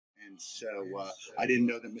And so I didn't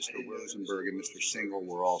know that Mr. Rosenberg and Mr. Single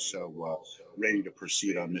were also ready to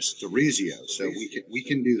proceed on Ms. Daurizio. So we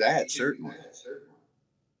can do that, certainly.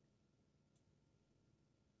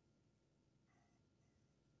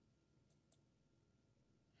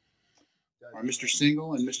 All right, Mr.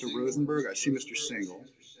 Single and Mr. Rosenberg. I see Mr. Single.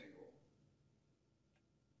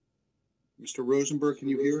 Mr. Rosenberg, can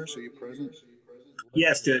you hear us? Are you present?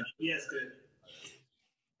 Yes, Judge. Yes, Judge.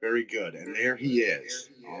 Very good. And there he is.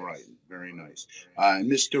 All right. Very nice.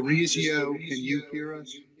 Ms. Daurizio, can you hear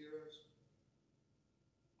us?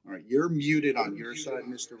 All right. You're muted on your side,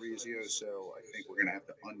 Ms. Daurizio, so I think we're going to have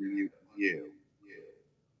to unmute you.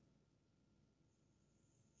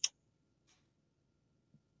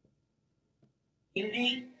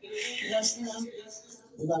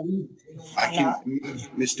 I can,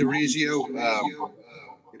 Ms. Daurizio,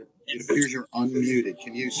 it appears you're unmuted.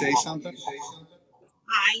 Can you say something?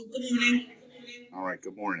 Hi, good morning. All right,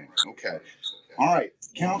 good morning. Okay. All right,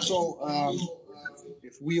 counsel,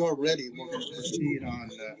 if we are ready, we're going to proceed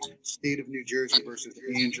on State of New Jersey versus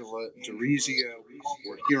Angela Daurizio.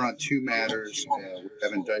 We're here on two matters. We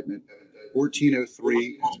have indictment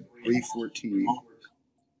 1403, 314,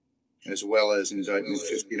 as well as indictment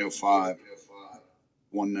 1505,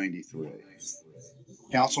 193.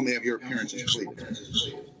 Counsel, may I have your appearances, please.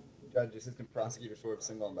 Judge, Assistant Prosecutor Sword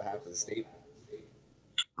Single on behalf of the state.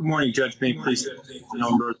 Good morning, Judge. May it please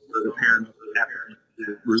Rosenberg appearing on behalf of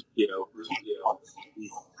Mr. Ruzio.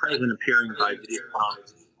 He's present appearing by video from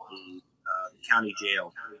the county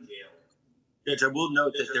jail. Judge, I will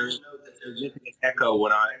note that there's a significant echo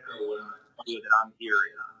when I that I'm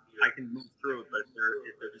hearing. I can move through it, but if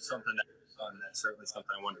there is something that's done, that's certainly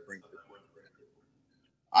something I want to bring to the court.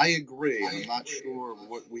 I agree. I'm not sure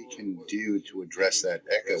what we can do to address that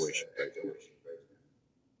echo issue.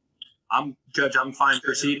 Judge, I'm fine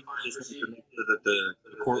proceeding. Just to make sure that the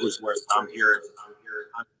court was where I'm hearing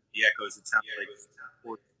the echoes. It sounds like it's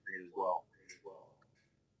important as well.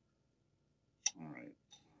 All right.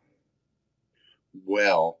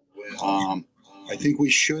 Well, I think we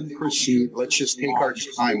should proceed. Let's just take our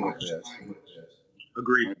time with this.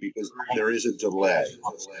 Agreed. Right, because there is a delay.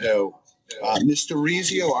 So, Mr.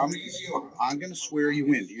 Daurizio, I'm going to swear you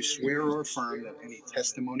in. Do you swear or affirm that any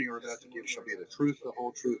testimony you're about to give shall be the truth, the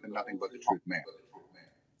whole truth, and nothing but the truth, ma'am?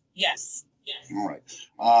 Yes. All right.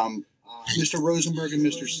 Mr. Rosenberg and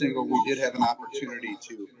Mr. Single, we did have an opportunity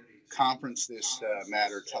to conference this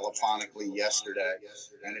matter telephonically yesterday,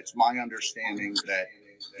 and it's my understanding that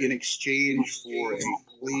in exchange for a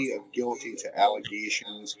plea of guilty to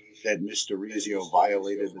allegations that Ms. Daurizio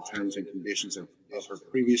violated the terms and conditions of her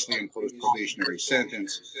previously imposed probationary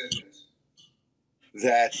sentence,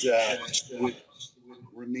 that would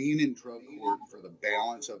remain in drug court for the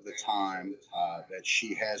balance of the time that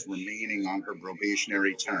she has remaining on her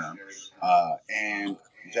probationary term, and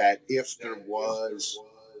that if there was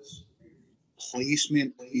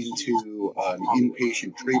placement into an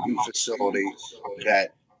inpatient treatment facility,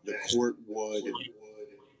 that the court would,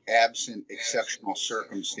 absent exceptional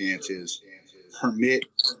circumstances, permit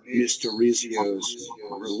Ms. Daurizio's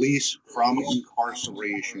release from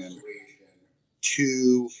incarceration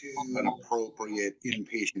to an appropriate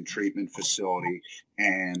inpatient treatment facility,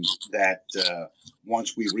 and that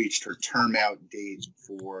once we reached her term out date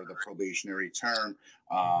for the probationary term,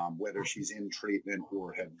 whether she's in treatment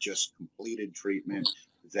or have just completed treatment,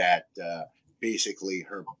 that basically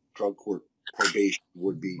her drug court probation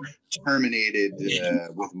would be terminated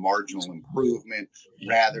with marginal improvement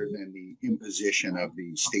rather than the imposition of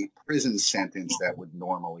the state prison sentence that would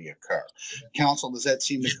normally occur. Counsel, does that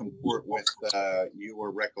seem to comport with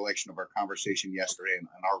your recollection of our conversation yesterday, and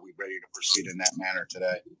are we ready to proceed in that manner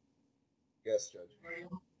today? Yes, Judge.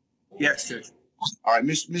 Yes, Judge. All right,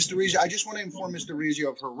 Mr. Daurizio, I just want to inform Mr. Daurizio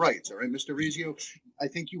of her rights. All right, Mr. Daurizio, I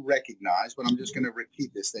think you recognize, but I'm just going to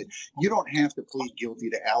repeat this, that you don't have to plead guilty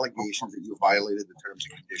to allegations that you violated the terms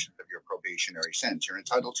and conditions of your probationary sentence. You're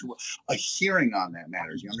entitled to a hearing on that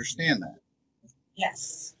matter. Do you understand that?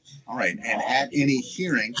 Yes. All right, and at any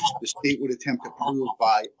hearing, the state would attempt to prove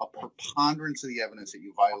by a preponderance of the evidence that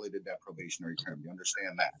you violated that probationary term. Do you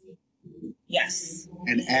understand that? Yes.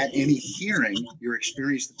 And at any hearing, your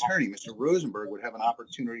experienced attorney, Mr. Rosenberg, would have an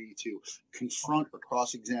opportunity to confront or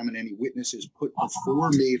cross-examine any witnesses put before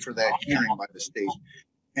made for that hearing by the state,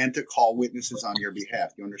 and to call witnesses on your behalf.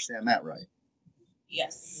 Do you understand that, right?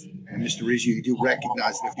 Yes. And Mr. Daurizio, you do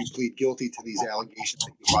recognize that if you plead guilty to these allegations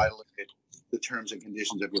that you violated the terms and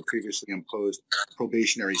conditions of your previously imposed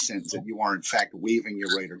probationary sentence, that you are in fact waiving your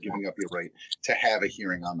right or giving up your right to have a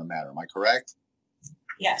hearing on the matter. Am I correct?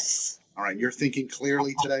 Yes. All right. You're thinking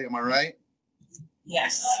clearly today. Am I right?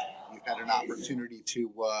 Yes. You you've had an opportunity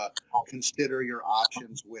to consider your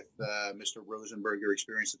options with Mr. Rosenberg, your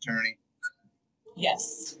experienced attorney?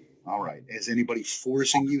 Yes. All right. Is anybody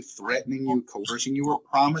forcing you, threatening you, coercing you, or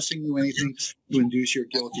promising you anything to induce your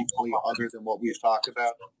guilty plea other than what we've talked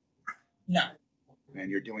about? No. And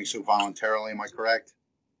you're doing so voluntarily, am I correct?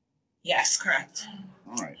 Yes, correct.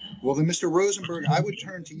 All right. Well, then, Mr. Rosenberg, I would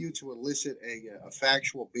turn to you to elicit a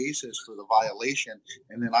factual basis for the violation,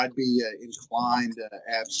 and then I'd be inclined,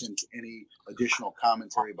 absent any additional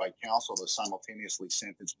commentary by counsel, to simultaneously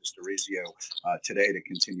sentence Mr. Daurizio today to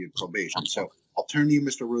continued probation. So I'll turn to you,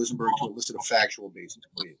 Mr. Rosenberg, to elicit a factual basis,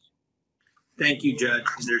 please. Thank you, Judge.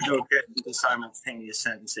 There's no objection to simultaneous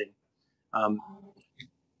sentencing.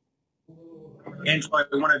 Angela,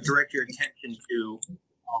 I want to direct your attention to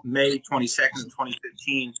May 22nd,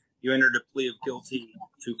 2015. You entered a plea of guilty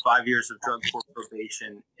to 5 years of drug court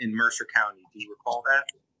probation in Mercer County. Do you recall that?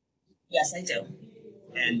 Yes, I do.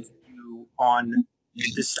 And you, on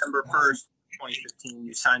December 1st, 2015,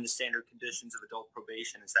 you signed the standard conditions of adult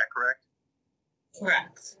probation. Is that correct?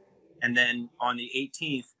 Correct. And then on the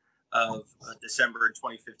 18th of December in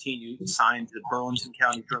 2015, you signed the Burlington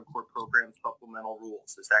County Drug Court Program Supplemental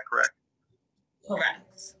Rules. Is that correct?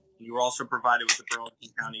 Correct. You were also provided with the Burlington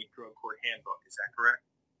County Drug Court Handbook. Is that correct?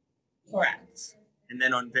 Correct. And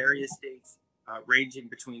then on various dates ranging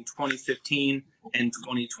between 2015 and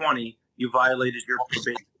 2020, you violated your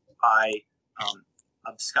probation by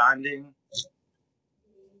absconding,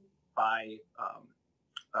 by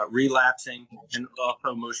relapsing, and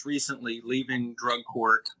also most recently leaving drug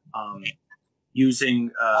court,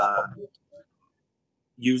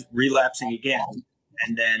 relapsing again,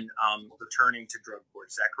 and then returning to drug court.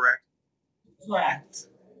 Is that correct? Correct.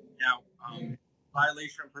 Now,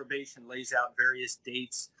 violation of probation lays out various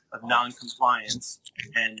dates of non-compliance,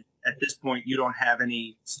 and at this point, you don't have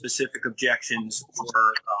any specific objections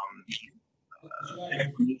or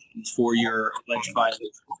explanations for your alleged violation.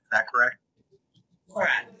 Is that correct?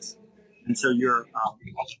 Correct. And so you're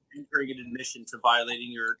entering an admission to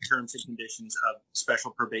violating your terms and conditions of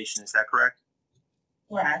special probation. Is that correct?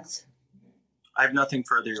 Correct. I have nothing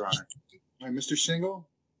further, Your Honor. All right, Mr. Singal?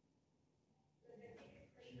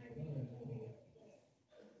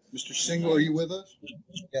 Mr. Singal, are you with us?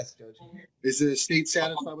 Yes, Judge. Is the state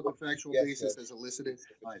satisfied with the factual Yes, basis Judge. as elicited?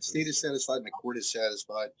 All right, state is satisfied and the court is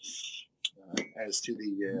satisfied as to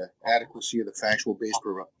the adequacy of the factual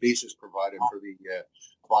basis provided for the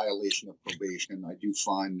violation of probation. I do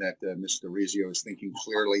find that Ms. Daurizio is thinking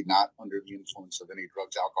clearly, not under the influence of any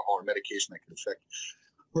drugs, alcohol, or medication that could affect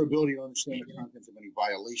her ability to understand the contents of any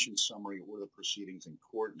violation summary or the proceedings in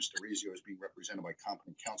court. Ms. Daurizio is being represented by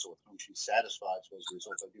competent counsel with whom she's satisfied. So as a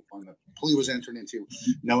result, I do find that the plea was entered into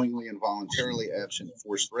knowingly and voluntarily, absent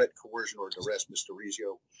force, threat, coercion, or duress. Ms.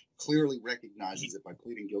 Daurizio clearly recognizes that by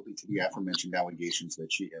pleading guilty to the aforementioned allegations that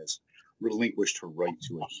she has relinquished her right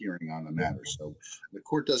to a hearing on the matter. So the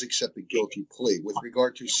court does accept the guilty plea. With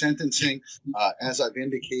regard to sentencing, as I've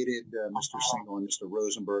indicated, Mr. Singal and Mr.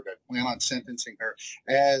 Rosenberg, I plan on sentencing her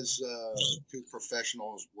as two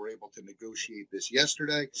professionals were able to negotiate this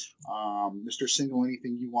yesterday. Mr. Singal,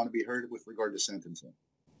 anything you want to be heard with regard to sentencing?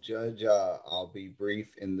 Judge, I'll be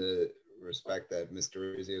brief in the respect that Mr.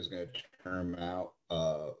 Daurizio is going to term out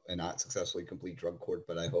and not successfully complete drug court,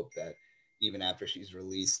 but I hope that even after she's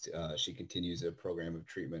released, she continues a program of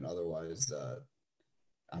treatment. Otherwise,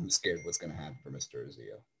 I'm scared what's going to happen for Mr.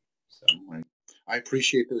 Daurizio. So, right. I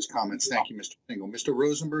appreciate those comments. Thank you, Mr. Singal. Mr.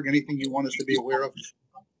 Rosenberg, anything you want us to be aware of?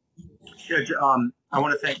 Judge, I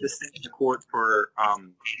want to thank the state and the court for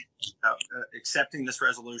accepting this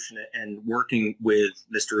resolution and working with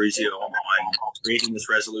Mr. Daurizio on creating this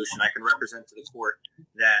resolution. I can represent to the court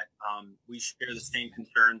that we share the same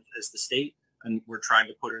concerns as the state, and we're trying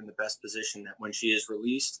to put her in the best position that when she is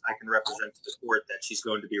released, I can represent to the court that she's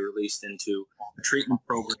going to be released into a treatment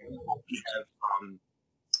program.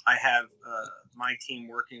 I have my team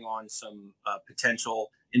working on some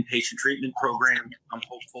potential inpatient treatment program. I'm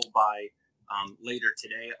hopeful by later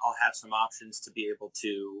today, I'll have some options to be able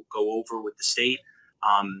to go over with the state.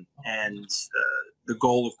 And the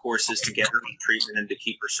goal, of course, is to get her in treatment and to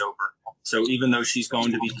keep her sober. So even though she's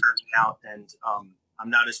going to be turning out, and I'm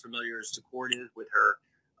not as familiar as the court is with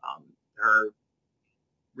her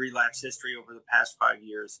relapse history over the past 5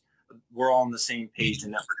 years, we're all on the same page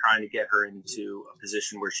in that we're trying to get her into a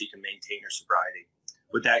position where she can maintain her sobriety.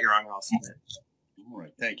 With that, Your Honor, I'll submit. All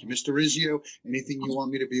right. Thank you. Mr. Daurizio, anything you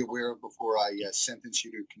want me to be aware of before I sentence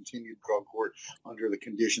you to continued drug court under the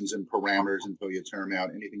conditions and parameters until you term out?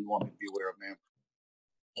 Anything you want me to be aware of,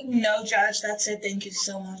 ma'am? No, Judge, that's it. Thank you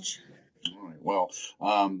so much. All right. Well,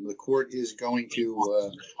 the court is going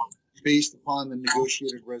to based upon the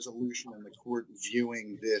negotiated resolution and the court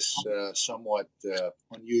viewing this somewhat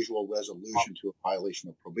unusual resolution to a violation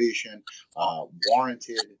of probation,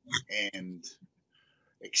 warranted and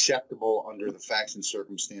acceptable under the facts and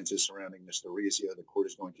circumstances surrounding Ms. Daurizio, the court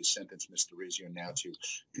is going to sentence Ms. Daurizio now to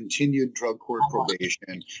continued drug court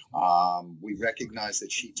probation. We recognize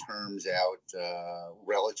that she terms out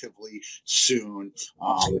relatively soon.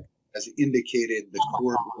 As indicated, the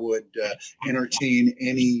court would entertain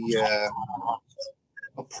any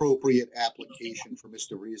appropriate application for Ms.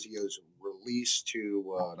 Daurizio's release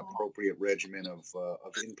to an appropriate regimen of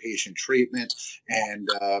inpatient treatment. And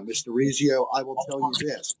Ms. Daurizio, I will tell you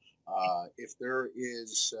this, if there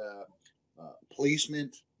is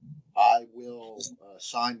placement, I will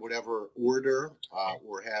sign whatever order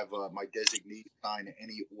or have my designee sign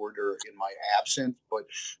any order in my absence. But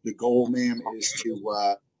the goal, ma'am, is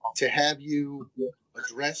to have you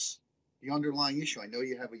address the underlying issue. I know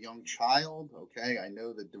you have a young child. Okay, I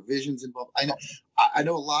know the divisions involved. I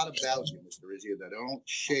know a lot about you, Mr. Daurizio, that I don't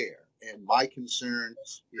share, and my concern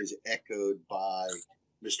is echoed by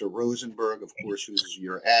Mr. Rosenberg, of course, who's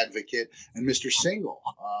your advocate, and Mr. Single,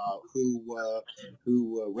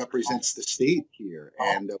 who represents the state here.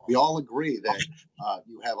 And we all agree that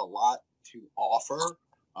you have a lot to offer.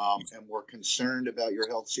 And we're concerned about your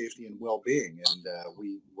health, safety, and well-being, and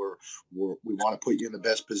we want to put you in the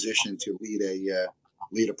best position to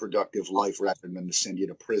lead a productive life rather than to send you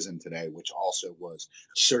to prison today, which also was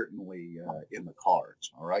certainly in the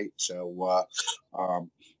cards. All right, so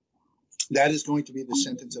that is going to be the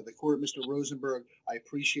sentence of the court. Mr. Rosenberg, I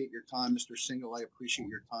appreciate your time. Mr. Single, I appreciate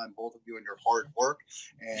your time, both of you, and your hard work.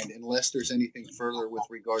 And unless there's anything further with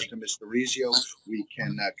regard to Ms. Daurizio, we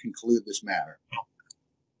can conclude this matter.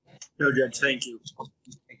 No, Judge, thank you.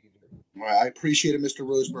 Thank you. All right, I appreciate it, Mr.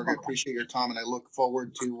 Rosenberg. I appreciate your time, and I look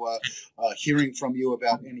forward to hearing from you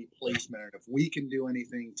about any placement. And if we can do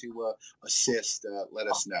anything to assist, let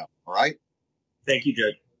us know. All right? Thank you,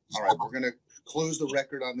 Judge. All right, we're going to close the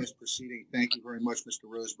record on this proceeding. Thank you very much, Mr.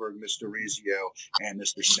 Rosenberg, Mr. Daurizio, and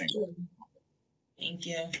Mr. Single. Thank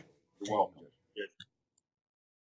you. You're welcome.